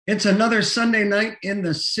It's another Sunday night in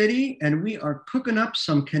the city, and we are cooking up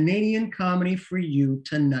some Canadian comedy for you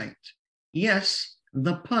tonight. Yes,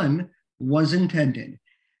 the pun was intended,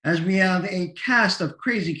 as we have a cast of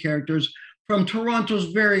crazy characters from Toronto's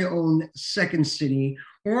very own Second City.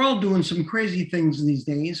 We're all doing some crazy things these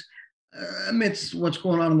days amidst what's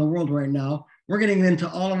going on in the world right now. We're getting into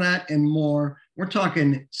all of that and more. We're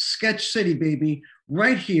talking Sketch City, baby,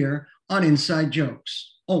 right here on Inside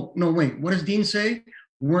Jokes. Oh, no, wait, what does Dean say?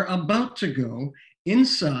 We're about to go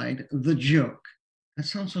inside the joke. That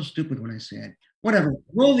sounds so stupid when I say it. Whatever.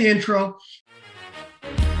 Roll the intro.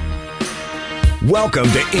 Welcome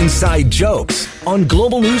to Inside Jokes on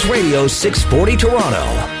Global News Radio 640 Toronto.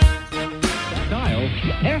 Dial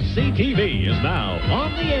SCTV is now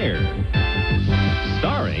on the air.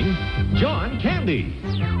 Starring John Candy.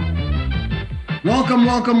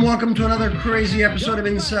 Welcome to another crazy episode of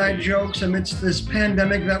Inside Jokes amidst this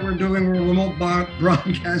pandemic that we're doing. We're remote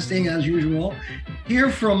broadcasting as usual. Here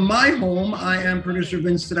from my home, I am producer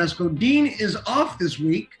Vince Tedesco. Dean is off this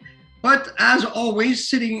week, but as always,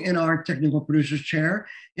 sitting in our technical producer's chair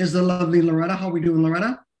is the lovely Loretta. How are we doing,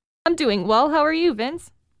 Loretta? I'm doing well. How are you, Vince?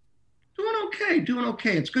 Doing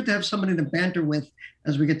okay. It's good to have somebody to banter with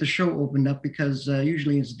as we get the show opened up because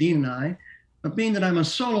usually it's Dean and I. But being that I'm a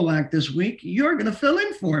solo act this week, you're going to fill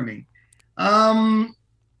in for me.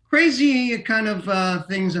 Crazy kind of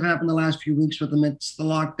things have happened the last few weeks with amidst the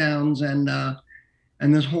lockdowns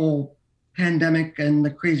and this whole pandemic and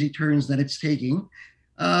the crazy turns that it's taking.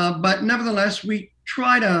 But nevertheless, we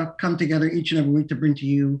try to come together each and every week to bring to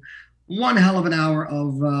you one hell of an hour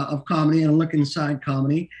of comedy and a look inside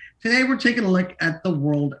comedy. Today, we're taking a look at the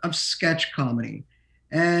world of sketch comedy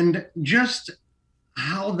and just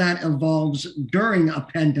how that evolves during a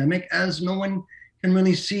pandemic, as no one can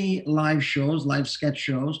really see live shows, live sketch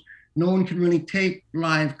shows. No one can really take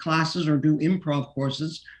live classes or do improv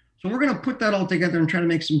courses. So we're going to put that all together and try to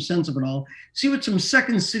make some sense of it all. See what some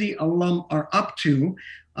Second City alum are up to.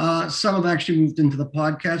 Some have actually moved into the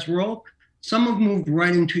podcast world. Some have moved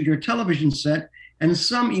right into your television set. And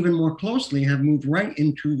some, even more closely, have moved right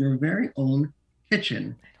into your very own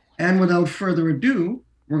kitchen. And without further ado,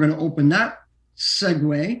 we're going to open that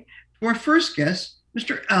segue to our first guest,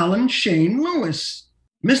 Mr. Alan Shane Lewis.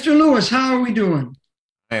 Mr. Lewis, how are we doing?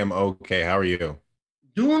 I am okay. How are you?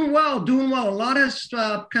 Doing well. A lot has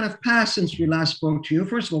kind of passed since we last spoke to you.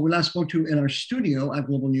 First of all, we last spoke to you in our studio at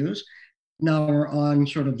Global News. Now we're on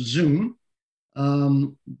sort of Zoom.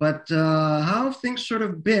 But how have things sort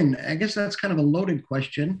of been? I guess that's kind of a loaded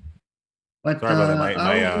question. But Sorry about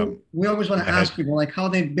that. We always want to ask people like how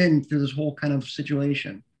they've been through this whole kind of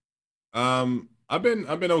situation. I've been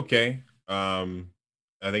okay.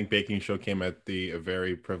 I think Baking Show came at a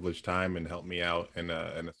very privileged time and helped me out in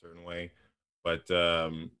a certain way. But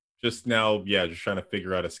just now, just trying to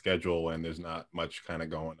figure out a schedule when there's not much kind of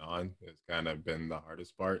going on. It's kind of been the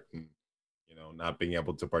hardest part, and not being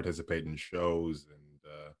able to participate in shows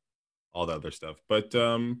and all the other stuff. But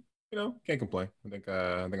can't complain. I think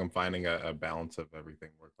I'm finding a balance of everything,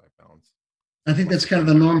 work-life balance. I think that's kind of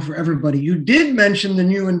the norm for everybody. You did mention the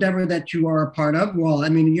new endeavor that you are a part of. Well, I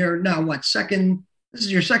mean, you're now this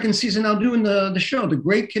is your second season now doing the show, the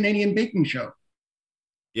Great Canadian Baking Show.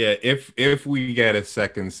 Yeah, if we get a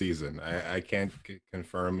second season, I can't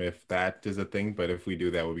confirm if that is a thing, but if we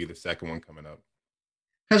do, that would be the second one coming up.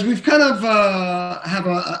 Because we've kind of have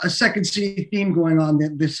a second season theme going on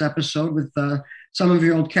this episode with some of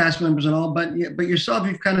your old cast members and all, but yourself,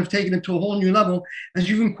 you've kind of taken it to a whole new level as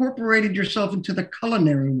you've incorporated yourself into the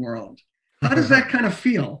culinary world. How does that kind of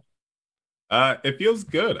feel? It feels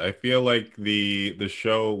good. I feel like the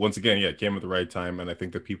show, once again, came at the right time, and I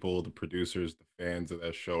think the people, the producers, the fans of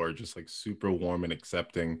that show are just like super warm and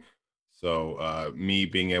accepting. So me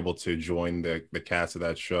being able to join the cast of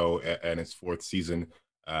that show and its fourth season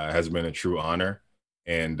has been a true honor.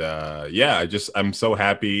 And I'm so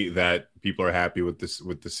happy that people are happy with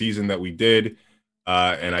the season that we did,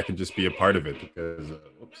 and I can just be a part of it because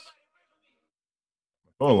whoops,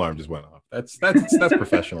 my phone alarm just went off. That's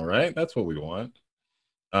professional, right? That's what we want.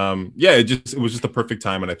 It was just the perfect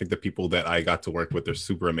time, and I think the people that I got to work with are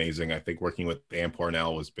super amazing. I think working with Ann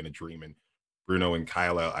Parnell has been a dream, and Bruno and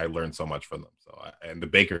Kyla, I learned so much from them. And the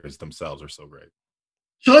bakers themselves are so great.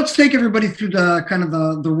 So let's take everybody through the kind of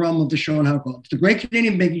the realm of the show and how it goes. The Great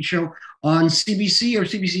Canadian Baking Show on CBC or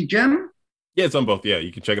CBC Gem? Yeah, it's on both. Yeah,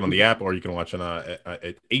 you can check it on the app or you can watch it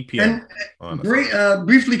at 8 p.m. And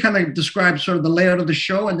briefly kind of describe sort of the layout of the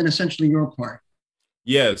show and then essentially your part.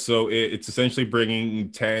 Yeah, so it's essentially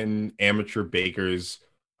bringing 10 amateur bakers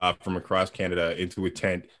from across Canada into a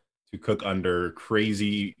tent to cook under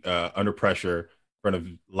pressure, in front of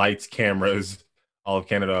lights, cameras, all of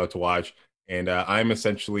Canada to watch. And I'm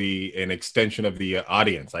essentially an extension of the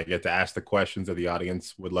audience. I get to ask the questions that the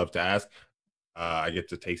audience would love to ask. I get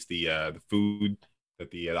to taste the food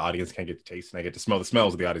that the audience can't get to taste, and I get to smell the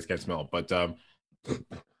smells that the audience can't smell. But sorry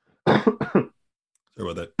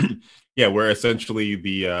about that. Yeah, we're essentially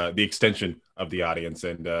the extension of the audience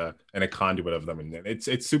and a conduit of them, and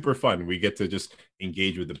it's super fun. We get to just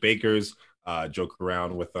engage with the bakers, joke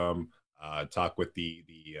around with them, talk with the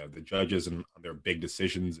judges and their big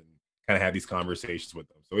decisions, and kind of have these conversations with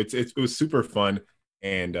them. So it was super fun,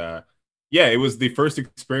 and yeah, it was the first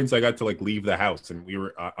experience I got to like leave the house, and we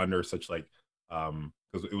were under such like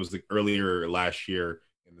because it was like earlier last year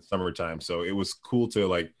in the summertime, so it was cool to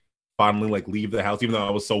like finally like leave the house, even though I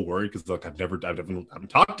was so worried because like I haven't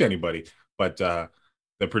talked to anybody. But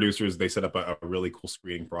the producers, they set up a really cool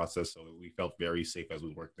screening process, so we felt very safe as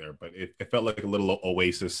we worked there. But it felt like a little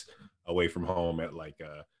oasis away from home at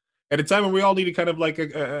a time when we all needed kind of like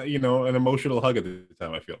an emotional hug at the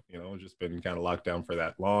time. I feel it's just been kind of locked down for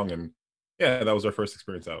that long, and yeah, that was our first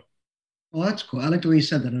experience out. Well, that's cool. I like the way you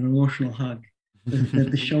said that, an emotional hug.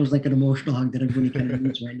 The show's like an emotional hug that everybody kind of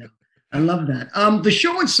needs right now. I love that. The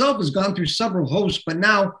show itself has gone through several hosts, but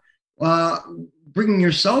now bringing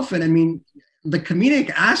yourself in, I mean, the comedic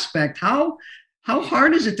aspect, how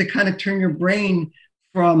hard is it to kind of turn your brain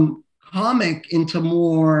from comic into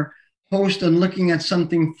more host and looking at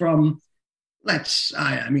something from, a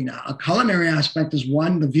culinary aspect is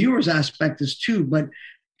one, the viewer's aspect is two, but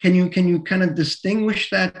can you kind of distinguish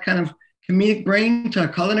that kind of comedic brain to a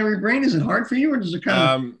culinary brain? Is it hard for you, or does it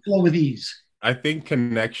kind of flow with ease? I think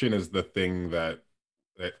connection is the thing that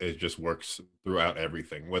it just works throughout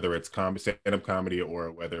everything, whether it's stand-up comedy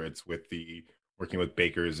or whether it's with the working with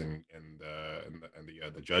bakers and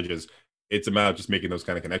the judges. It's about just making those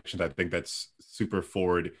kind of connections. I think that's super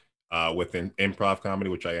forward within improv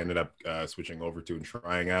comedy, which I ended up switching over to and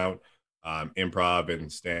trying out. Improv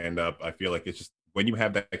and stand-up, I feel like it's just when you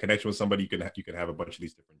have that connection with somebody, you can have a bunch of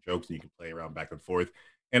these different jokes and you can play around back and forth.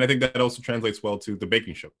 And I think that also translates well to the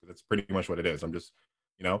baking show. That's pretty much what it is. I'm just,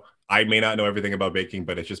 I may not know everything about baking,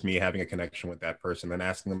 but it's just me having a connection with that person and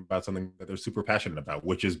asking them about something that they're super passionate about,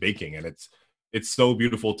 which is baking. And it's so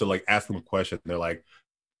beautiful to like ask them a question. They're like,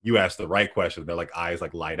 you ask the right question. Their like eyes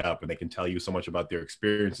like light up, and they can tell you so much about their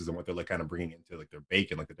experiences and what they're like kind of bringing into like their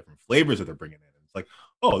bacon, like the different flavors that they're bringing in. And it's like,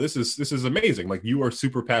 oh, this is amazing. Like you are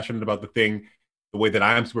super passionate about the thing, the way that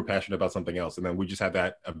I'm super passionate about something else. And then we just have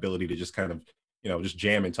that ability to just kind of, just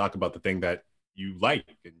jam and talk about the thing that you like,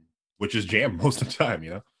 which is jam most of the time,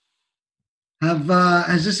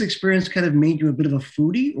 Has this experience kind of made you a bit of a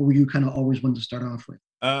foodie, or were you kind of always one to start off with?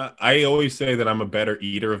 I always say that I'm a better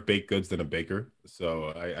eater of baked goods than a baker.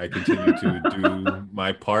 So I continue to do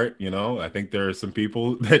my part. I think there are some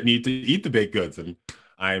people that need to eat the baked goods, and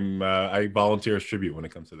I volunteer as tribute when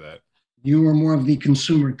it comes to that. You were more of the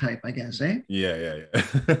consumer type, I guess, eh? Yeah.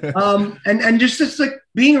 And just like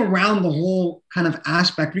being around the whole kind of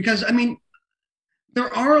aspect, because I mean,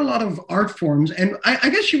 there are a lot of art forms, and I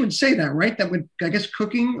guess you would say that, right? I guess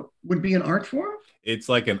cooking would be an art form? It's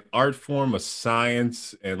like an art form, a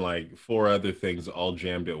science, and like four other things all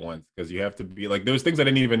jammed at once. Because you have to be like, there's things I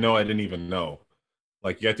didn't even know.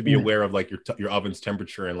 Like you have to be aware of like your oven's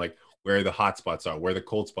temperature and like where the hot spots are, where the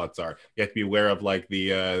cold spots are. You have to be aware of like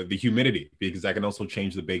the humidity, because that can also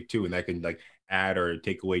change the bake too, and that can like add or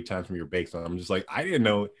take away time from your bake. So I'm just like, I didn't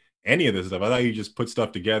know any of this stuff. I thought you just put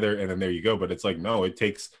stuff together and then there you go. But it's like, no, it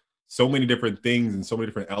takes so many different things and so many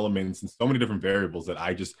different elements and so many different variables that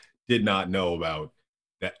I just did not know about,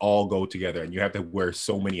 that all go together. And you have to wear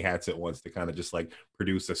so many hats at once to kind of just like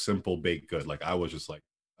produce a simple baked good. Like I was just like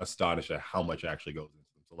astonished at how much actually goes into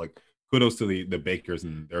them. So like kudos to the bakers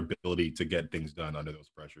and their ability to get things done under those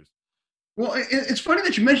pressures. Well, it's funny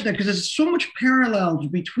that you mentioned that, because there's so much parallels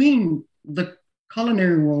between the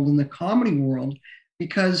culinary world and the comedy world.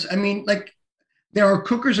 Because I mean, like, there are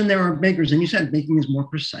cookers and there are bakers, and you said baking is more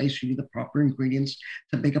precise. You need the proper ingredients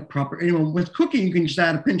to bake a proper. With cooking, you can just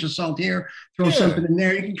add a pinch of salt here, throw something in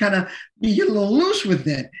there. You can kind of get a little loose with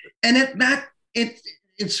it, and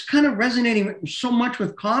it's kind of resonating so much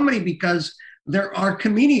with comedy, because there are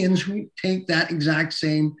comedians who take that exact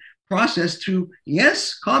same process to,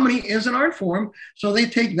 yes, comedy is an art form, so they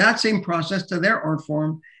take that same process to their art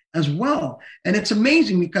form as well. And it's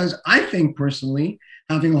amazing, because I think personally,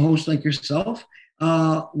 having a host like yourself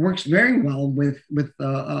works very well with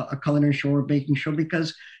a culinary show or baking show,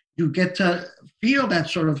 because you get to feel that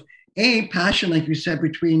sort of passion, like you said,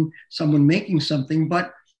 between someone making something,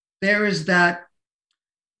 but there is that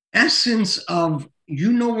essence of,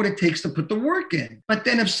 what it takes to put the work in. But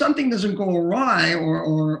then if something doesn't go awry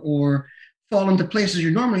or fall into places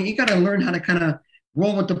you normally, you got to learn how to kind of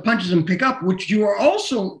roll with the punches and pick up, which you are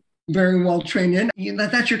also very well trained in.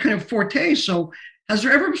 That's your kind of forte. So has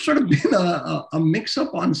there ever sort of been a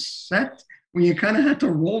mix-up on set when you kind of had to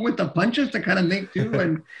roll with the punches to kind of make do?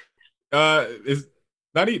 And It's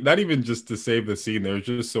not even just to save the scene. There's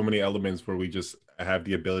just so many elements where we just have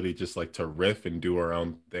the ability just like to riff and do our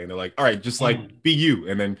own thing. They're like, all right, just like be you.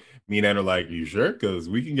 And then me and Ann are like, you sure? Because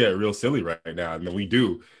we can get real silly right now. And then we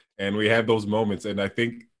do. And we have those moments. And I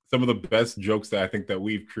think some of the best jokes that I think that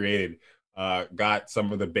we've created got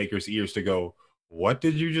some of the Baker's ears to go, what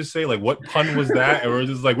did you just say? Like, what pun was that? And we're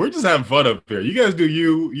just like, we're just having fun up here. You guys do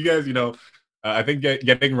you. You guys, I think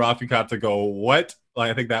getting Rafikat to go, what?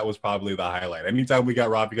 Like, I think that was probably the highlight. Anytime we got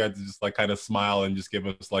Rafikat to just like kind of smile and just give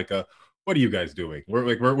us like a, what are you guys doing?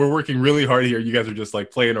 We're working really hard here. You guys are just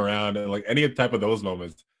like playing around, and like any type of those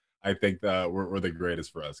moments, I think were the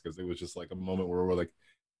greatest for us, because it was just like a moment where we're like,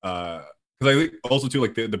 because I think also too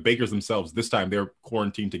like the Bakers themselves this time they're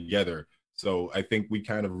quarantined together. So I think we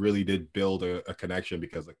kind of really did build a connection,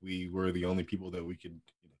 because like we were the only people that we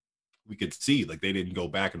could see. Like they didn't go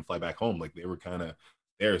back and fly back home. Like they were kind of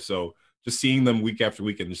there. So just seeing them week after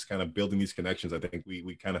week and just kind of building these connections, I think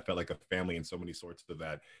we kind of felt like a family in so many sorts of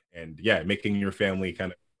that. And yeah, making your family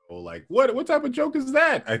kind of go like, what type of joke is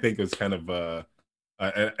that? I think was kind of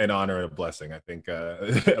an honor and a blessing, I think,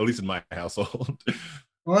 at least in my household.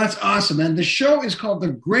 well, that's awesome, man. The show is called The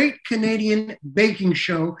Great Canadian Baking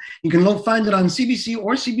Show. You can find it on CBC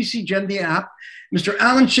or CBC Gen, the app. Mr.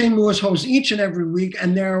 Alan Shane Lewis hosts each and every week,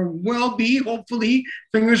 and there will be, hopefully,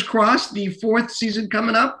 fingers crossed, the 4th season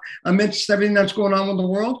coming up amidst everything that's going on with the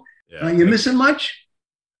world. Yeah, you missing much?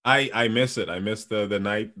 I miss it. I miss the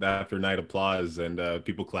night after night applause and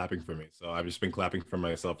people clapping for me. So I've just been clapping for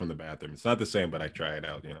myself in the bathroom. It's not the same, but I try it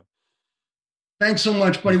out, Thanks so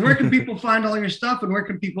much, buddy. Where can people find all your stuff, and where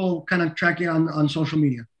can people kind of track you on social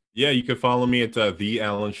media? Yeah, you can follow me at the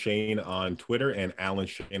Alan Shane on Twitter and Alan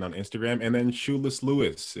Shane on Instagram, and then Shoeless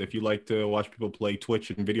Lewis. If you like to watch people play Twitch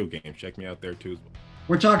and video games, check me out there too as well.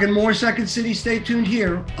 We're talking more Second City. Stay tuned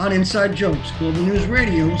here on Inside Jokes, Global News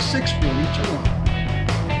Radio, 640 Toronto.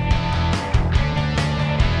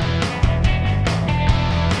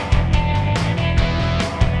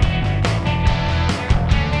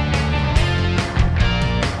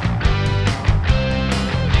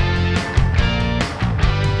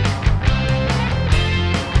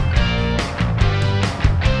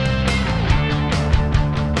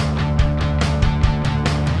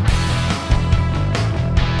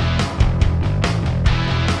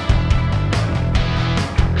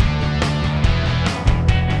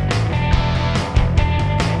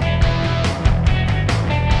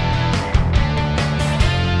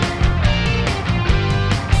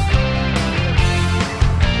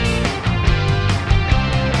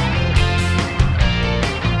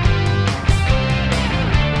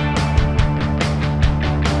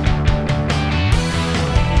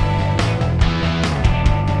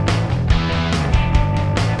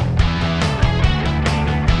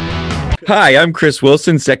 Hi, I'm Chris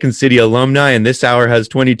Wilson, Second City alumni, and this hour has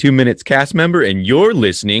 22 Minutes cast member, and you're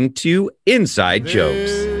listening to Inside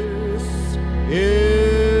Jokes.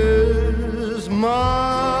 Is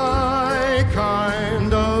my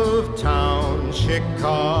kind of town.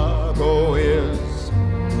 Chicago is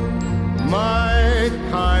my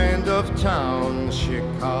kind of town.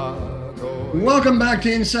 Chicago. Welcome back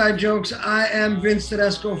to Inside Jokes. I am Vince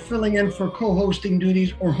Tedesco, filling in for co-hosting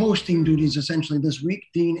duties, or hosting duties essentially this week.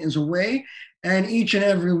 Dean is away, and each and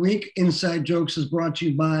every week, Inside Jokes is brought to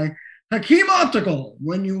you by Hakeem Optical.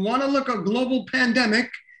 When you want to look a global pandemic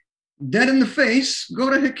dead in the face, go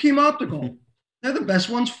to Hakeem Optical. They're the best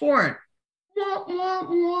ones for it. Wah, wah,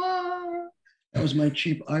 wah. That was my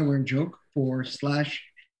cheap eyewear joke for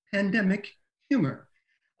 /pandemic humor.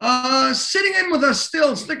 Sitting in with us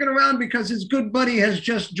still, sticking around because his good buddy has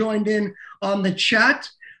just joined in on the chat.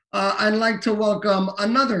 I'd like to welcome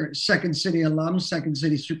another Second City alum, Second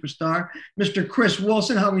City superstar, Mr. Chris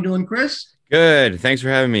Wilson. How are we doing, Chris? Good. Thanks for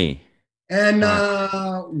having me. And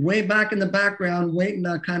way back in the background, waiting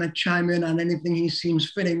to kind of chime in on anything he seems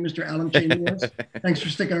fitting, Mr. Alan Shane Lewis. Thanks for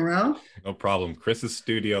sticking around. No problem. Chris's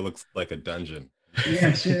studio looks like a dungeon.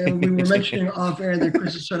 Yes, we were mentioning off air that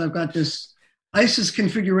Chris has sort of got this ISIS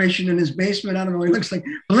configuration in his basement. I don't know. He looks like,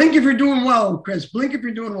 blink if you're doing well, Chris. Blink if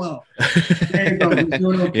you're doing well. There you go. He's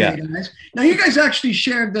doing okay, yeah. Guys. Now, you guys actually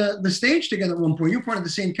shared the stage together at one point. You were part of the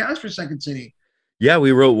same cast for Second City. Yeah,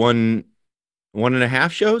 we wrote one and a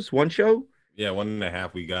half shows. One show. Yeah,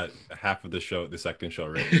 1.5. We got half of the show, the second show,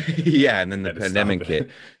 right? Yeah, and then the pandemic hit.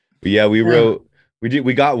 But yeah,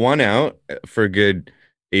 we got one out for a good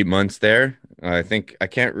 8 months there. I think I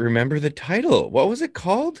can't remember the title. What was it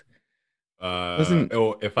called?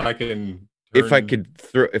 If I can. If I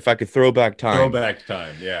could throw back time. Throwback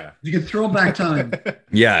time, yeah. You could throw back time.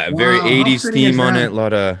 Yeah, Wow, very how 80s fitting is theme on that? it.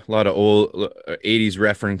 A lot of old 80s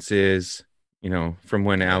references, from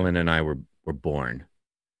when Alan and I were born.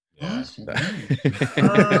 Yeah. Awesome.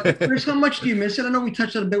 Chris, how much do you miss it? I know we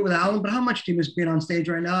touched on it a bit with Alan, but how much do you miss being on stage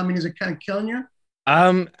right now? I mean, is it kind of killing you?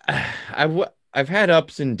 I've had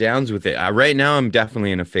ups and downs with it. Right now, I'm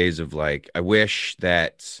definitely in a phase of like, I wish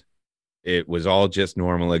that it was all just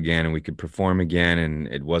normal again and we could perform again and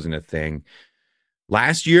it wasn't a thing.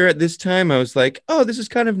 Last year at this time, I was like, oh, this is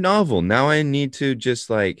kind of novel. Now I need to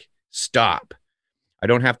just like stop. I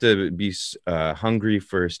don't have to be hungry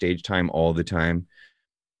for stage time all the time.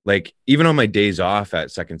 Like even on my days off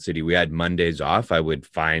at Second City, we had Mondays off. I would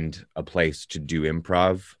find a place to do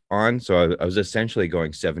improv on. So I was essentially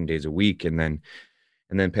going 7 days a week. And then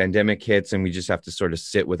pandemic hits and we just have to sort of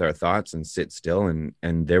sit with our thoughts and sit still. And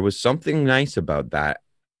there was something nice about that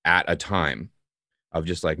at a time of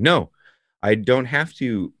just like, no, I don't have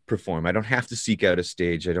to perform. I don't have to seek out a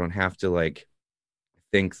stage. I don't have to like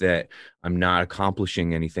think that I'm not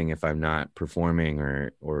accomplishing anything if I'm not performing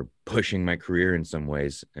or pushing my career in some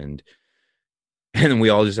ways. And we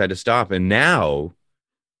all just had to stop. And now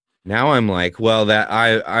I'm like, well, that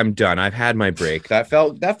I'm done. I've had my break. That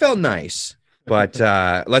felt nice. But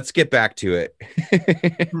let's get back to it.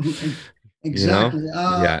 Exactly.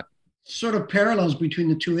 Yeah. Sort of parallels between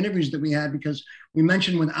the two interviews that we had, because we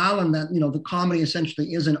mentioned with Alan that, the comedy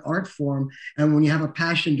essentially is an art form. And when you have a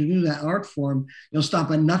passion to do that art form, you'll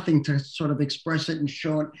stop at nothing to sort of express it and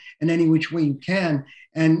show it in any which way you can.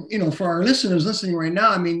 And, for our listeners listening right now,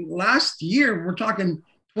 I mean, last year, we're talking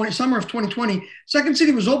summer of 2020, Second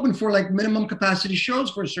City was open for like minimum capacity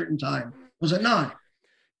shows for a certain time. Was it not?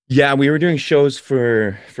 Yeah, we were doing shows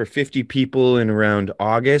for 50 people in around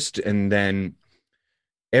August. And then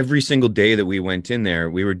every single day that we went in there,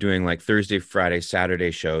 we were doing like Thursday, Friday,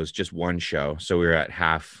 Saturday shows, just one show. So we were at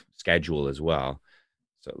half schedule as well.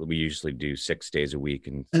 So we usually do 6 days a week.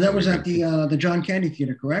 And that was at the John Candy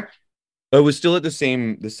Theater, correct? It was still at the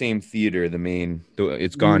same theater,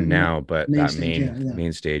 it's gone now, but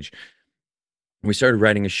main stage. We started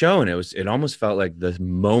writing a show and it almost felt like the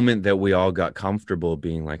moment that we all got comfortable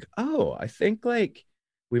being like, oh, I think like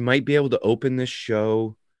we might be able to open this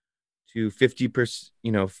show to 50%,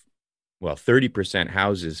 30%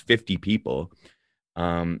 houses, 50 people.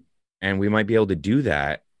 And we might be able to do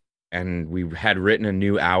that. And we had written a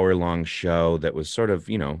new hour-long show that was sort of,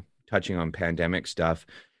 touching on pandemic stuff.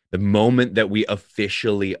 The moment that we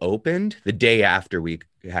officially opened, the day after we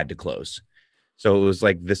had to close. So it was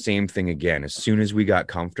like the same thing again. As soon as we got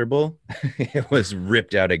comfortable, it was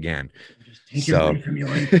ripped out again. Just take it away from you.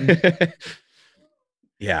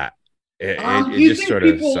 Yeah. It just sort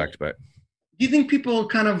of sucked, but. Do you think people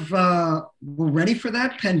kind of were ready for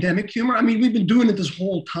that pandemic humor? I mean, we've been doing it this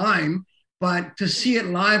whole time, but to see it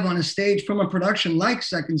live on a stage from a production like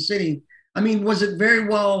Second City, I mean, was it very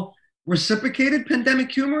well reciprocated,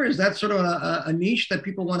 pandemic humor? Is that sort of a niche that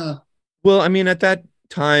people want to? Well, I mean, at that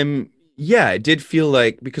time, yeah, it did feel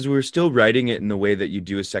like, because we were still writing it in the way that you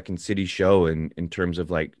do a Second City show in terms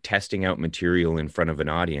of like testing out material in front of an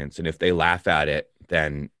audience. And if they laugh at it,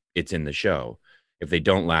 then it's in the show. If they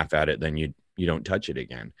don't laugh at it, then you don't touch it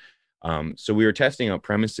again. So we were testing out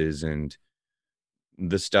premises, and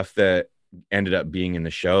the stuff that ended up being in the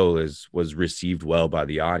show was received well by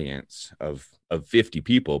the audience of 50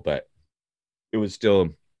 people, but it was still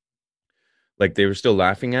like they were still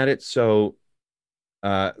laughing at it. So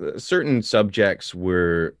certain subjects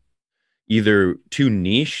were either too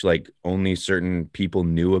niche, like only certain people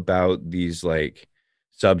knew about these like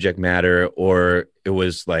subject matter, or it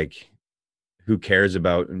was like, who cares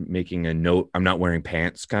about making a note, I'm not wearing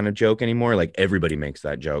pants kind of joke anymore. Like everybody makes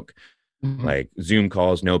that joke. Mm-hmm. Like Zoom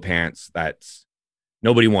calls, no pants.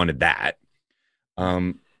 Nobody wanted that.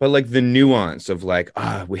 But like the nuance of like,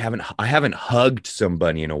 I haven't hugged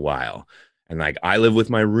somebody in a while. And like, I live with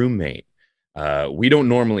my roommate. We don't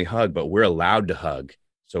normally hug, but we're allowed to hug.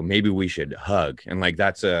 So maybe we should hug. And like,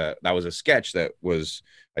 that was a sketch I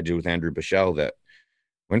did with Andrew Bichelle that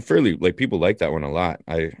went fairly, like people like that one a lot.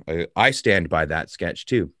 I stand by that sketch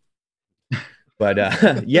too.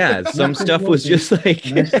 But yeah, some stuff was just like,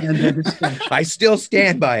 I still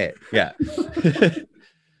stand by it. Yeah.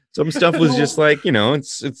 Some stuff was just like,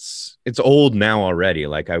 it's old now already.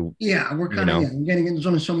 Like we're kind of getting in. There's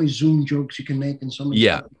only so many Zoom jokes you can make, and so many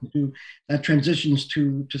stuff you can do that transitions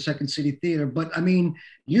to Second City Theater. But I mean,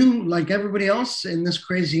 you, like everybody else in this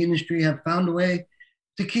crazy industry, have found a way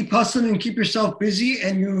to keep hustling and keep yourself busy,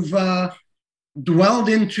 and you've dwelled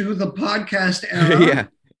into the podcast era.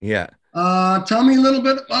 Yeah. Tell me a little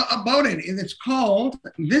bit about it. It's called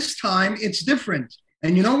This Time It's Different.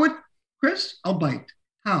 And you know what, Chris? I'll bite.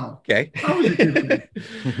 How? Okay. How is it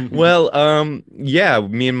different? Well, yeah,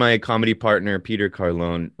 me and my comedy partner, Peter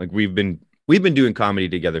Carlone, like we've been doing comedy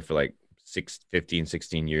together for like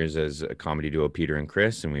 16 years as a comedy duo, Peter and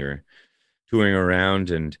Chris, and we were touring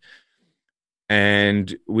around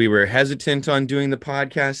and we were hesitant on doing the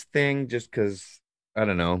podcast thing just because I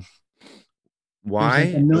don't know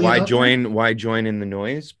why join in the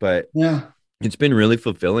noise, but yeah, it's been really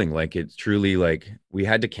fulfilling. Like it's truly like we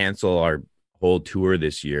had to cancel our whole tour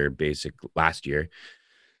this year, last year.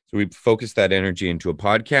 So we focused that energy into a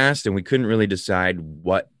podcast and we couldn't really decide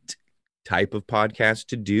what type of podcast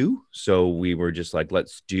to do. So we were just like,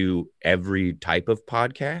 let's do every type of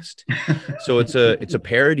podcast. So it's a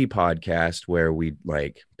parody podcast where we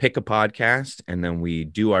like pick a podcast and then we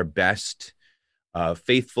do our best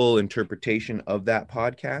faithful interpretation of that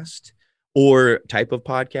podcast or type of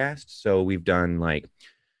podcast. So we've done like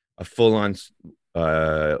a full-on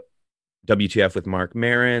WTF with Mark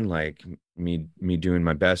Maron, like me doing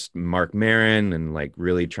my best Mark Maron and like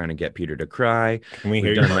really trying to get Peter to cry. Can we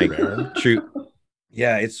hear you, like true?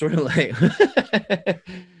 Yeah, it's sort of like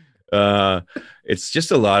it's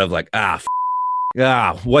just a lot of like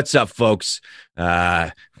what's up, folks?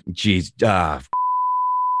 Geez,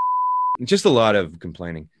 just a lot of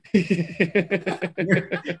complaining.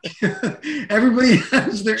 Everybody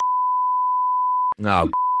has their. No.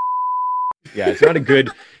 Yeah, it's not a good.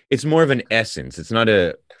 It's more of an essence. It's not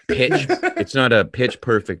a pitch. It's not a pitch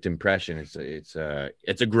perfect impression. It's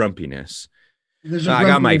a grumpiness. I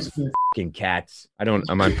got my fucking cats.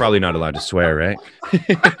 I'm probably not allowed to swear, right?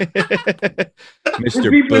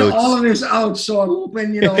 Mr. We put Boots. all of this out, so I'm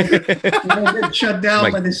hoping we don't get shut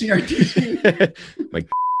down by the CRTC. My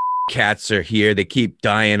cats are here. They keep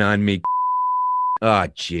dying on me. Oh,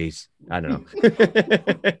 jeez. I don't know.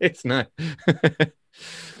 It's not.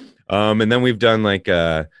 And then we've done like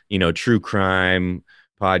true crime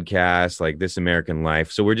podcasts, like This American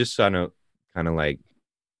Life. So we're just kind of like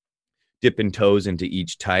dipping toes into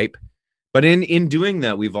each type. But in doing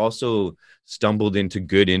that, we've also stumbled into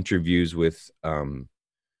good interviews with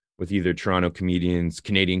either Toronto comedians,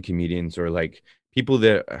 Canadian comedians, or like people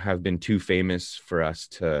that have been too famous for us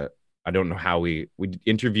to. I don't know how we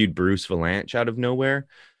interviewed Bruce Valanche out of nowhere.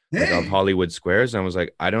 Like of Hollywood Squares. And I was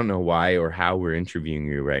like, I don't know why or how we're interviewing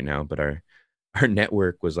you right now, but our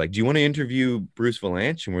network was like, do you want to interview Bruce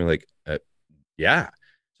Valanche? And we're like, yeah.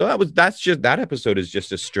 So that episode is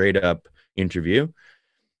just a straight up interview.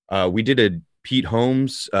 We did a Pete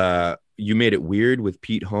Holmes, You Made It Weird with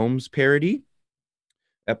Pete Holmes parody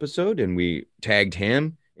episode, and we tagged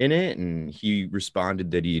him in it, and he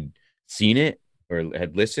responded that he'd seen it or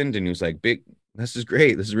had listened, and he was like, this is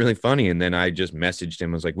great. This is really funny. And then I just messaged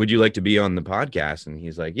him. I was like, would you like to be on the podcast? And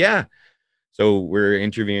he's like, yeah. So we're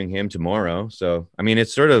interviewing him tomorrow. So, I mean,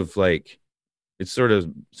 it's sort of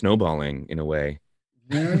snowballing in a way.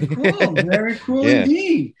 Very cool. Very cool Yeah.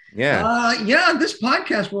 indeed. Yeah. This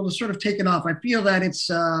podcast world has sort of taken off. I feel that it's,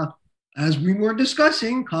 as we were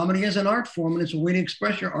discussing, comedy as an art form, and it's a way to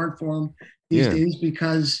express your art form these days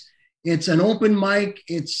because it's an open mic.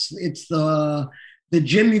 It's the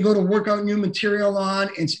gym you go to work out new material on.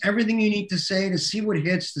 It's everything you need to say to see what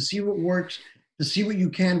hits, to see what works, to see what you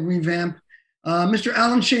can revamp. Mr.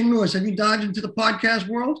 Alan Shane Lewis, have you dodged into the podcast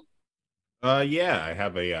world? Yeah, I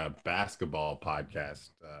have a basketball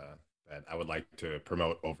podcast that I would like to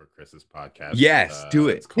promote over Chris's podcast. Yes, do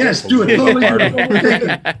it. Yes, do it.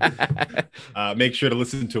 Make sure to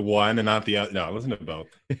listen to one and not the other. No, listen to both.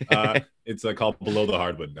 It's called Below the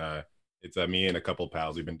Hardwood. It's me and a couple of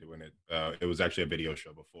pals. We've been doing it. It was actually a video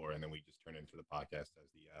show before, and then we just turned it into the podcast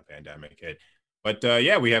as the pandemic hit. But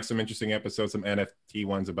yeah, we have some interesting episodes, some NFT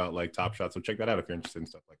ones about like Top Shot. So check that out if you're interested in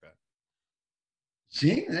stuff like that.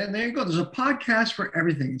 See, there you go. There's a podcast for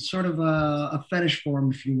everything. It's sort of a fetish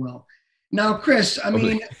form, if you will. Now, Chris, I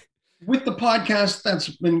mean, with the podcast that's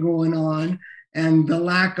been going on and the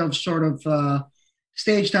lack of sort of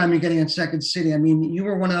stage time you're getting at Second City, I mean, you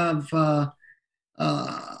were one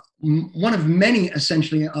of many,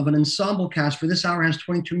 essentially, of an ensemble cast for This Hour Has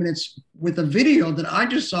 22 Minutes with a video that I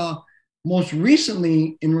just saw most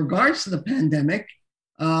recently in regards to the pandemic,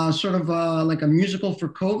 sort of like a musical for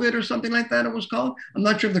COVID or something like that it was called. I'm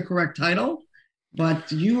not sure of the correct title,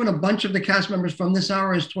 but you and a bunch of the cast members from This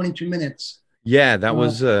Hour Has 22 Minutes. Yeah, that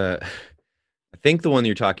was, I think the one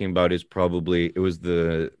you're talking about is probably, it was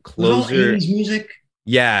the closer. 80s music.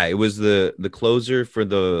 Yeah, it was the closer for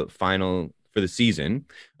the final, for the season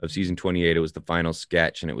of season 28. It was the final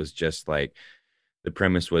sketch, and it was just like, the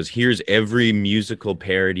premise was, here's every musical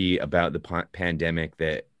parody about the pandemic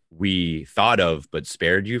that we thought of but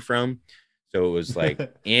spared you from. So it was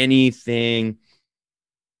like anything,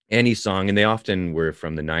 any song, and they often were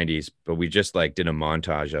from the 90s, but we just like did a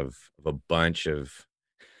montage of a bunch of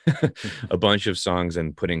a bunch of songs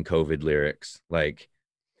and put in COVID lyrics. Like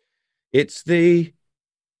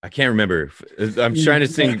I can't remember. I'm trying to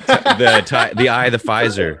sing the eye of the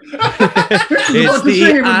Pfizer. It's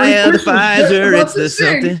the eye of the Pfizer. It's the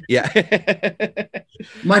something. Yeah.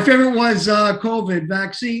 My favorite was COVID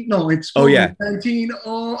vaccine. No, it's COVID-19.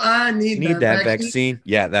 Oh, I need that vaccine.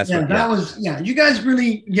 Yeah, that's what. That was. Yeah, you guys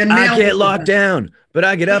really. You nailed I get locked down, but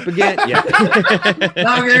I get up again. Yeah.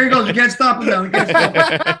 Now there he goes. You can't stop him now. You can't stop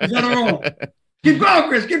him. He's on a roll. Keep going,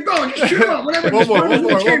 Chris. Keep going. Just shoot up. Whatever.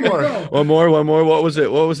 One more. What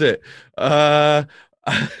was it? I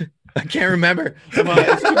can't remember. Come on.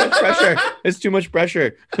 It's too much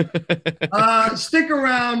pressure. Stick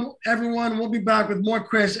around, everyone. We'll be back with more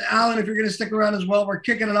Chris. Alan, if you're going to stick around as well, we're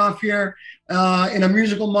kicking it off here in a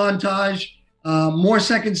musical montage. More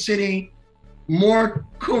Second City, more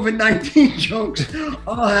COVID-19 jokes,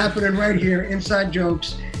 all happening right here. Inside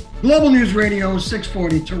Jokes, Global News Radio,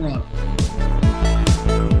 640 Toronto.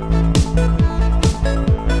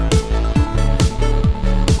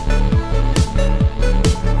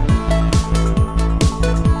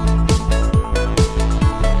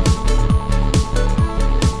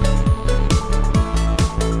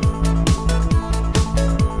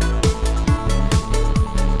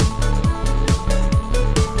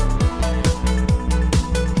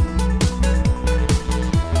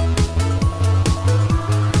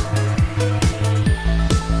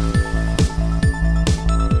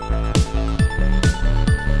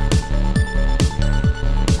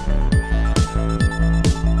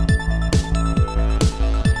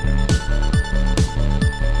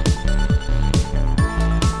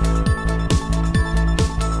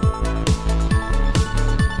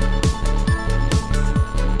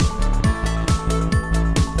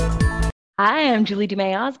 Hi, I'm Julie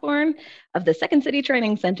Dumais Osborne of the Second City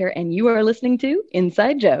Training Center, and you are listening to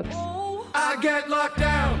Inside Jokes. I get locked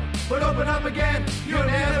down, but open up again. You're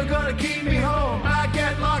never gonna keep me home. I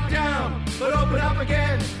get locked down, but open up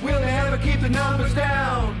again. We'll never keep the numbers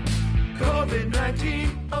down.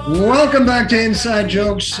 COVID-19. Welcome back to Inside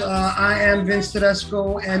Jokes. I am Vince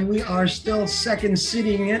Tedesco, and we are still Second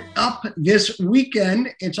Citying it up this weekend.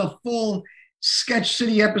 It's a full Sketch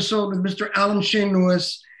City episode with Mr. Alan Shane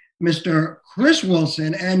Lewis, Mr. Chris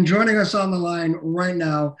Wilson, and joining us on the line right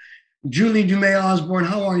now, Julie Dumais Osborne.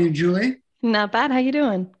 How are you, Julie? Not bad. How you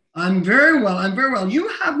doing? I'm very well. You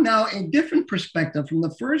have now a different perspective from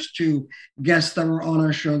the first two guests that were on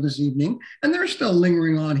our show this evening, and they're still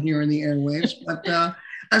lingering on here in the airwaves. But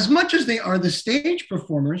as much as they are the stage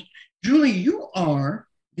performers, Julie, you are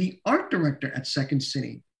the art director at Second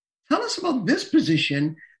City. Tell us about this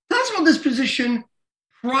position. Tell us about this position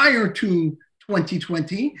prior to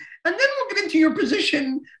 2020, and then we'll get into your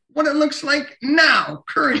position, what it looks like now,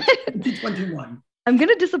 current 2021. I'm going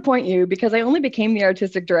to disappoint you because I only became the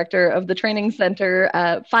artistic director of the training center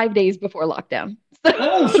 5 days before lockdown.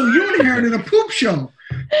 So you inherited a poop show.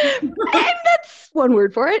 And that's one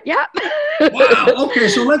word for it. Yeah. Wow. Okay,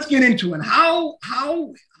 so let's get into it. How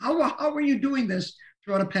are you doing this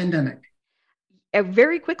throughout a pandemic?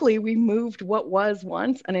 Very quickly, we moved what was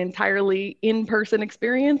once an entirely in-person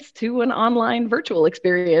experience to an online virtual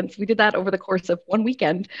experience. We did that over the course of one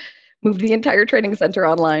weekend, moved the entire training center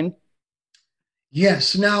online.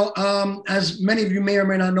 Yes. Now, as many of you may or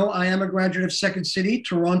may not know, I am a graduate of Second City,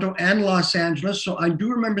 Toronto, and Los Angeles. So I do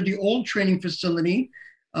remember the old training facility.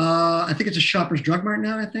 I think it's a Shoppers Drug Mart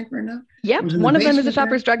now, right now. Yep. One of them is a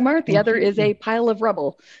Shoppers Drug Mart. The other is a pile of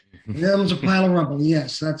rubble. That was a pile of rubble.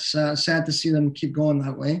 Yes. That's sad to see them keep going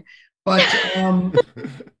that way. But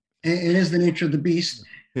it is the nature of the beast.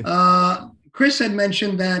 Chris had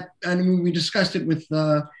mentioned that, and we discussed it with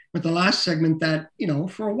the last segment, that,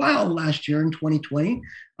 for a while last year in 2020,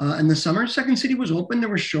 in the summer, Second City was open. There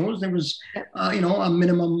were shows. There was, a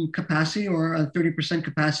minimum capacity or a 30%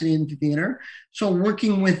 capacity in the theater. So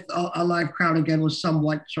working with a live crowd again was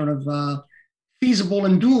somewhat sort of feasible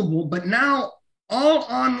and doable. But now all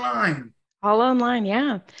online. All online,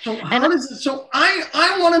 yeah. So how does it? So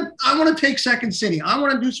I want to take Second City. I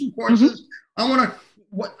want to do some courses.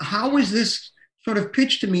 Mm-hmm. How is this sort of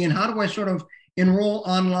pitched to me, and how do I sort of enroll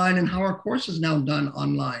online, and how are courses now done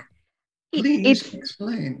online? Please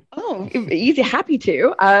explain. Oh, easy. Happy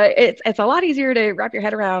to. It's a lot easier to wrap your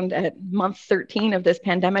head around at month 13 of this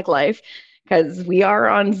pandemic life, because we are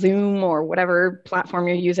on Zoom or whatever platform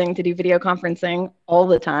you're using to do video conferencing all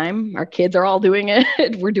the time. Our kids are all doing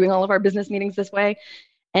it. We're doing all of our business meetings this way.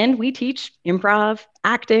 And we teach improv,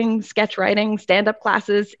 acting, sketch writing, stand-up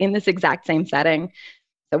classes in this exact same setting.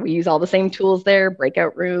 So we use all the same tools there,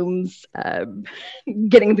 breakout rooms,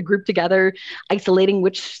 getting the group together, isolating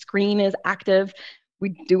which screen is active. We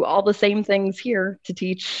do all the same things here to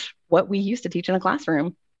teach what we used to teach in a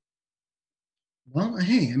classroom. Well,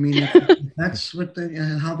 hey, I mean, that's what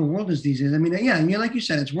how the world is these days. I mean, yeah, I mean, like you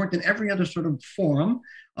said, it's worked in every other sort of forum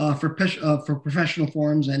for professional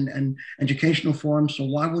forums and educational forums. So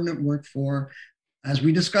why wouldn't it work for, as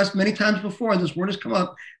we discussed many times before, this word has come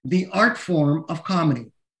up, the art form of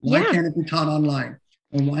comedy? Why can't it be taught online?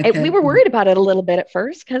 We were worried about it a little bit at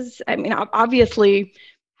first because, I mean, obviously,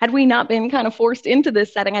 had we not been kind of forced into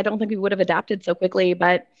this setting, I don't think we would have adapted so quickly.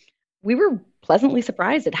 But we were pleasantly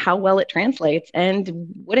surprised at how well it translates and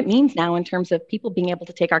what it means now in terms of people being able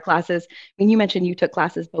to take our classes. I mean, you mentioned you took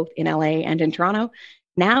classes both in LA and in Toronto.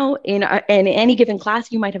 Now, in any given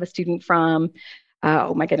class, you might have a student from,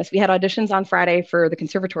 oh my goodness, we had auditions on Friday for the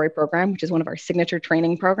conservatory program, which is one of our signature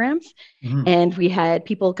training programs. Mm-hmm. And we had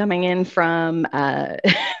people coming in from, where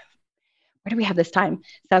do we have this time?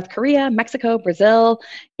 South Korea, Mexico, Brazil,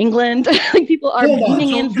 England. Like people are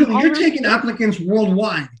beaming in. So you're taking applicants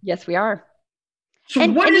worldwide. Yes, we are. So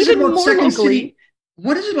what is it about Second City?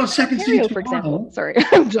 What is it about Second City Toronto? For example. Sorry,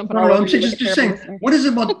 I'm jumping all over. I'm just saying, what is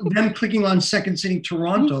it about them clicking on Second City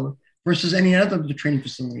Toronto versus any other of the training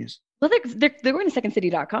facilities? Well, they're going to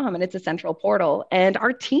secondcity.com, and it's a central portal. And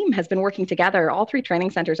our team has been working together. All 3 training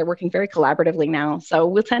centers are working very collaboratively now. So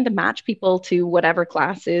we'll tend to match people to whatever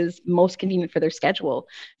class is most convenient for their schedule.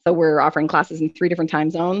 So we're offering classes in 3 different time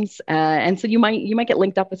zones. And so you might get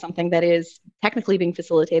linked up with something that is technically being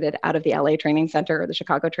facilitated out of the LA Training Center or the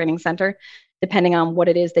Chicago Training Center, depending on what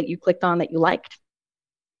it is that you clicked on that you liked.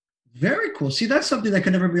 Very cool. See, that's something that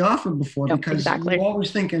could never be offered before because we're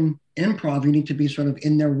always thinking improv, you need to be sort of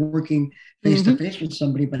in there working face to face with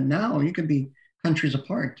somebody. But now you can be countries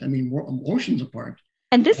apart. I mean, oceans apart.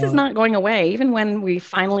 And this is not going away. Even when we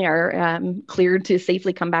finally are cleared to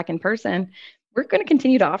safely come back in person, we're going to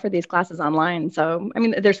continue to offer these classes online. So, I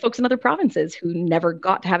mean, there's folks in other provinces who never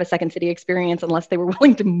got to have a Second City experience unless they were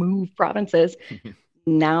willing to move provinces.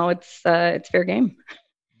 Now it's fair game.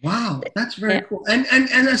 Wow, that's very cool. And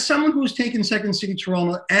as someone who's taken Second City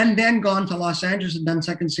Toronto and then gone to Los Angeles and done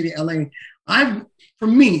Second City LA, for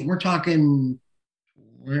me, we're talking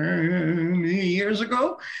years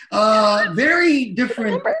ago, very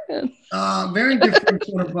different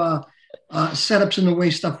sort of setups in the way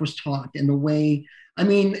stuff was taught, in the way, I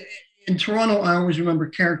mean, in Toronto, I always remember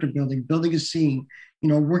character building a scene,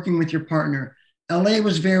 working with your partner. LA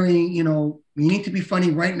was very, you need to be funny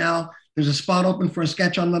right now. There's a spot open for a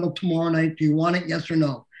sketch on Metal tomorrow night. Do you want it? Yes or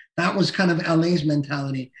no? That was kind of LA's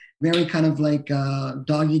mentality. Very kind of like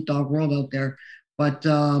dog eat dog world out there. But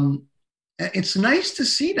it's nice to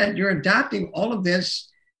see that you're adapting all of this,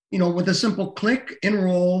 with a simple click,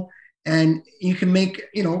 enroll, and you can make,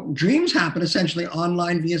 dreams happen essentially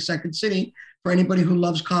online via Second City for anybody who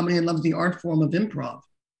loves comedy and loves the art form of improv.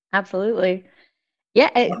 Absolutely.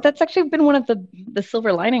 Yeah, that's actually been one of the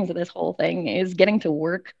silver linings of this whole thing is getting to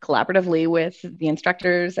work collaboratively with the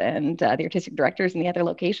instructors and the artistic directors in the other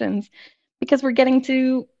locations, because we're getting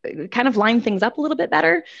to kind of line things up a little bit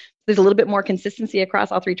better. There's a little bit more consistency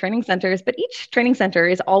across all 3 training centers, but each training center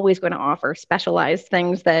is always going to offer specialized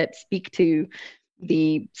things that speak to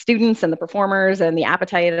the students and the performers and the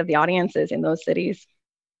appetite of the audiences in those cities.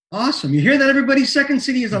 Awesome. You hear that, everybody? Second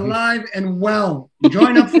City is alive and well.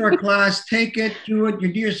 Join up for a class. Take it. Do it.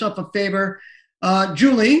 You do yourself a favor.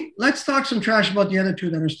 Julie, let's talk some trash about the other 2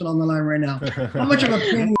 that are still on the line right now. How much of a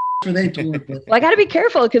pain are they to work with? Well, I got to be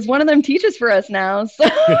careful because one of them teaches for us now. So.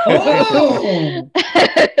 Oh.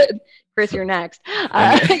 Chris, you're next.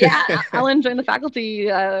 Alan joined the faculty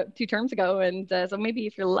 2 terms ago, and so maybe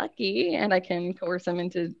if you're lucky and I can coerce him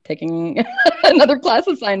into taking another class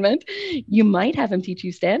assignment, you might have him teach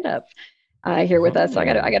you stand-up here with us. So I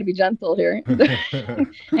got to be gentle here.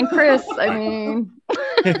 And Chris, I mean,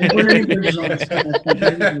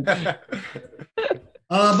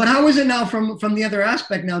 but how is it now from the other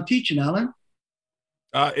aspect now teaching, Alan?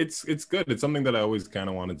 It's good. It's something that I always kind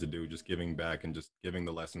of wanted to do, just giving back and just giving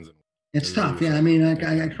the lessons. It's tough. Yeah. I mean, I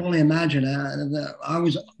can only imagine. I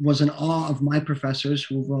was in awe of my professors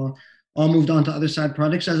who've all moved on to other side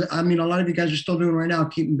projects. A lot of you guys are still doing right now,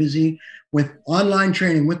 keeping busy with online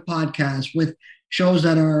training, with podcasts, with shows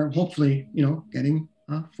that are hopefully, getting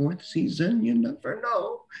a 4th season. You never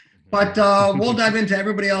know. But we'll dive into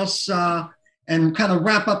everybody else and kind of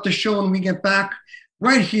wrap up the show when we get back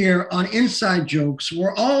right here on Inside Jokes.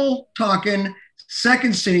 We're all talking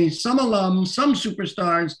Second City, some alums, some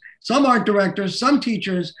superstars, some art directors, some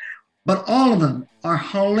teachers. but all of them are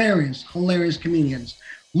hilarious, hilarious comedians.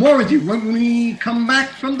 More with you when we come back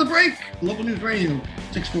from the break. Local News Radio,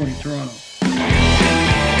 640 Toronto.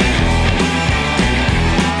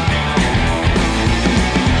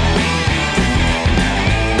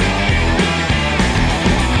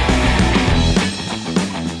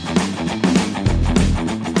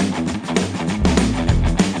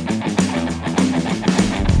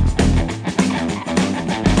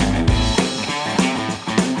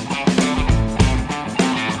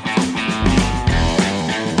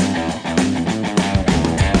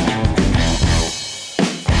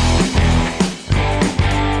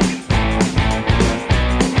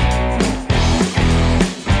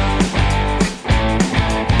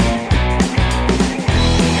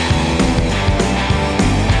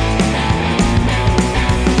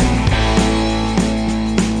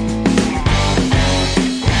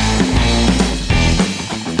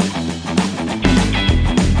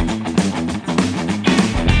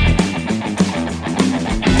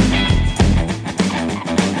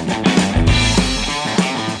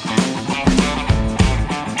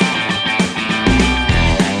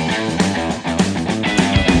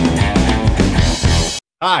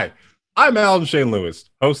 Hi, I'm Alan Shane Lewis,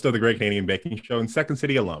 host of the Great Canadian Baking Show and Second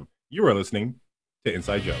City alum. You are listening to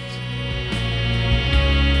Inside Jokes.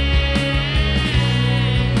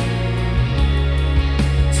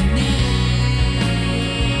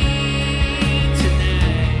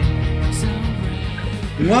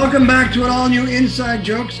 Welcome back to an all-new Inside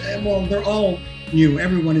Jokes. Well, they're all new.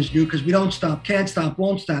 Everyone is new because we don't stop, can't stop,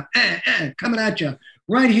 won't stop. Coming at you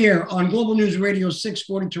right here on Global News Radio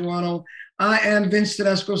 640 Toronto. I am Vince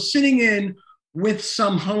Tedesco, sitting in with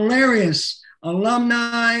some hilarious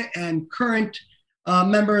alumni and current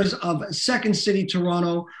members of Second City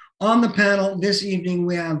Toronto. On the panel this evening,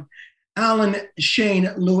 we have Alan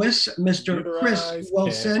Shane Lewis, Mr. Chris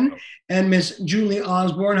Wilson, and Miss Julie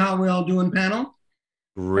Osborne. How are we all doing, panel?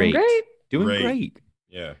 Great. Doing great.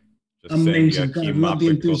 Yeah. Just amazing. saying, God, love the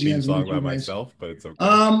enthusiasm. Song by myself, but it's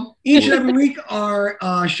okay. Each and every week,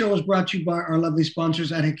 our show is brought to you by our lovely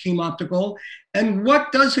sponsors at Hakeem Optical. And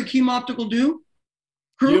what does Hakeem Optical do?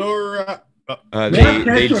 They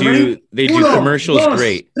do commercials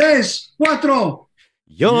great. Tres, cuatro.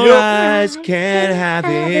 Your eyes can have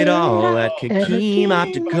it all at Hakeem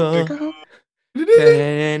Optical. I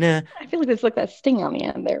feel like there's like that sting on the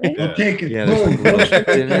end there, right? I'll take it. Yeah, boom.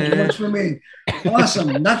 Works for me.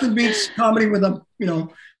 Awesome. Nothing beats comedy with a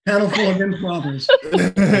panel full of improvers.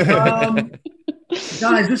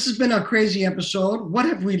 Guys, this has been a crazy episode. What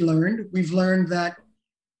have we learned? We've learned that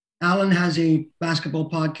Alan has a basketball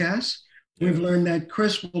podcast. We've learned that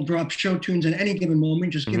Chris will drop show tunes at any given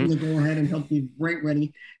moment. Just give him the go ahead and he'll be right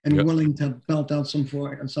ready and willing to belt out some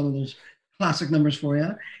of those classic numbers for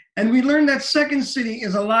you. And we learned that Second City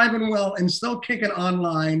is alive and well and still kicking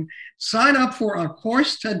online. Sign up for our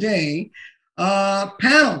course today.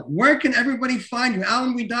 Panel, where can everybody find you?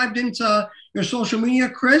 Alan, we dived into your social media.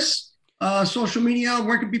 Chris, social media,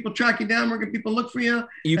 where can people track you down? Where can people look for you?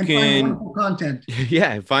 You and can find wonderful content.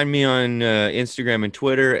 Yeah, find me on Instagram and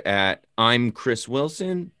Twitter at I'm Chris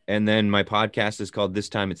Wilson. And then my podcast is called This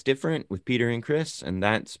Time It's Different with Peter and Chris. And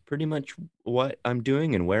that's pretty much what I'm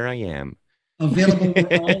doing and where I am. Available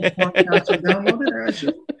where all podcasts are downloaded, I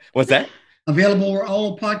assume? What's that? Available where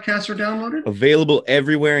all podcasts are downloaded? Available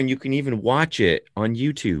everywhere, and you can even watch it on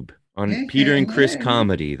YouTube on Peter and Chris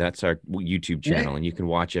Comedy. That's our YouTube channel, and you can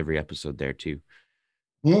watch every episode there too.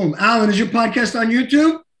 Boom. Alan, is your podcast on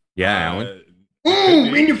YouTube? Yeah, Alan.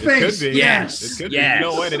 Boom, in your face. Yes. It could be. You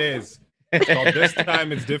know what it is. It's called This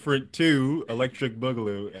Time It's Different 2, Electric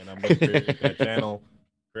Boogaloo, and I'm going to create that channel.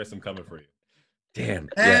 Chris, I'm coming for you. Damn.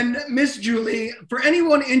 And Miss Julie, for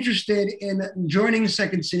anyone interested in joining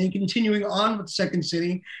Second City, continuing on with Second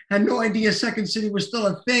City, had no idea Second City was still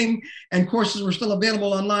a thing and courses were still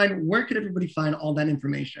available online, where could everybody find all that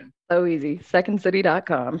information? So easy.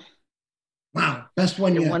 Secondcity.com. Wow, best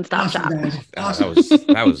one yet. One-stop shop. Guys. Awesome.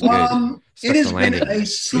 That was good. It has been a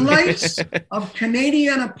slice of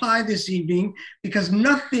Canadiana pie this evening because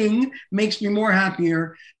nothing makes me more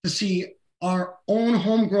happier to see our own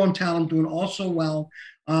homegrown talent doing also well.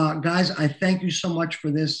 Guys, I thank you so much for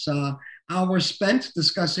this hour spent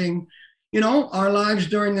discussing, our lives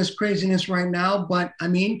during this craziness right now. But I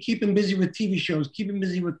mean, keeping busy with TV shows, keeping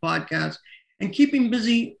busy with podcasts, and keeping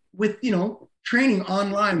busy with, training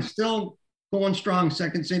online, still going strong,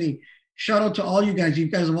 Second City. Shout out to all you guys. You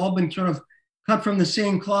guys have all been sort of cut from the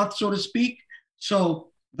same cloth, so to speak. So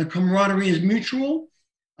the camaraderie is mutual.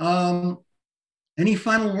 Any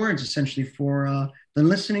final words, essentially, for the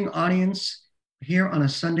listening audience here on a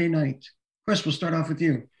Sunday night? Chris, we'll start off with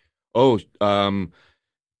you.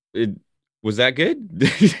 Was that good?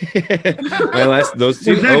 My last those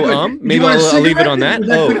two. Maybe I'll leave it on that.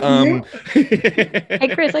 Hey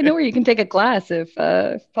Chris, I know where you can take a class if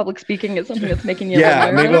public speaking is something that's making you. Yeah,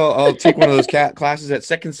 maybe I'll take one of those classes at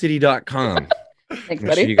secondcity.com. Thanks, Make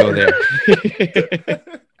buddy. sure you go there.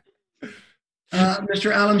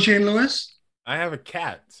 Mr. Alan Shane Lewis. I have a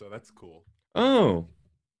cat, so that's cool. Oh,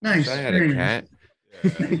 Nice. I had a cat.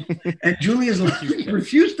 And Julie is laughing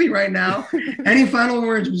profusely right now. Any final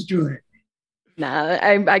words, Miss Julie? Nah,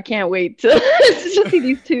 I can't wait to see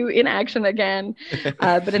these two in action again.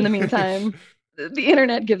 But in the meantime, the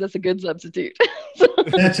internet gives us a good substitute.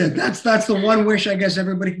 That's it. That's the one wish I guess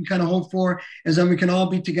everybody can kind of hope for, is that we can all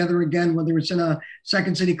be together again, whether it's in a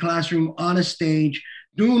Second City classroom, on a stage,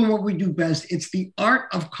 doing what we do best. It's the art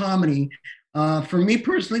of comedy. For me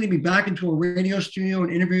personally, to be back into a radio studio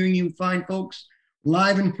and interviewing you fine folks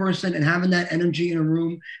live in person and having that energy in a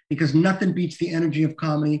room, because nothing beats the energy of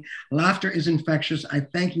comedy. Laughter is infectious. I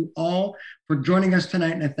thank you all for joining us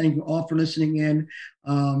tonight, and I thank you all for listening in.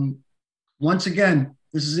 Once again,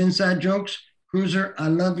 this is Inside Jokes. Cruiser, I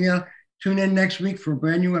love you. Tune in next week for a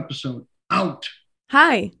brand new episode. Out.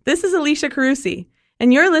 Hi, this is Alicia Carusi,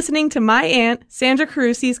 and you're listening to my aunt, Sandra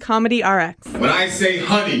Carusi's Comedy RX. When I say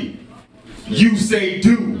honey, you say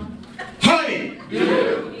do. Honey!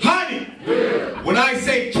 Do. Honey! Do. When I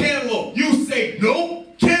say cantaloupe, you say no.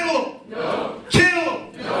 Cantaloupe! No.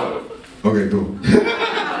 Cantaloupe! No. Okay, cool.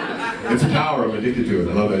 It's power. I'm addicted to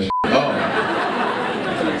it. I love that shit. Oh.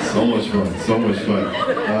 So much fun. So much fun.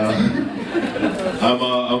 I'm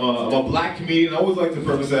a black comedian. I always like to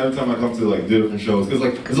preface that every time I come to like different shows, because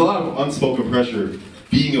like there's a lot of unspoken pressure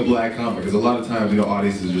being a black comic, because a lot of times,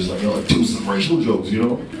 audiences are just like, like, do some racial jokes,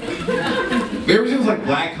 There ever seen like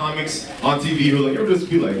black comics on TV who like, ever just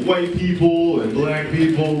be like white people and black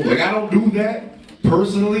people? Like, I don't do that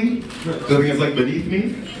personally, because I think it's like beneath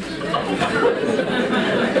me.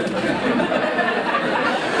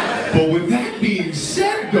 But with that being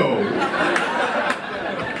said though,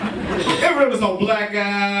 ever notice how black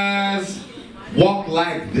guys walk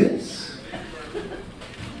like this?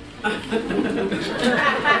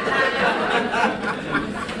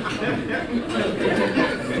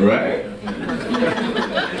 Right?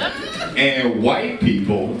 And white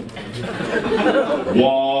people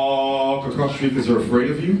walk across the street because they're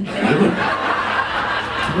afraid of you. Ever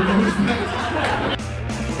notice that?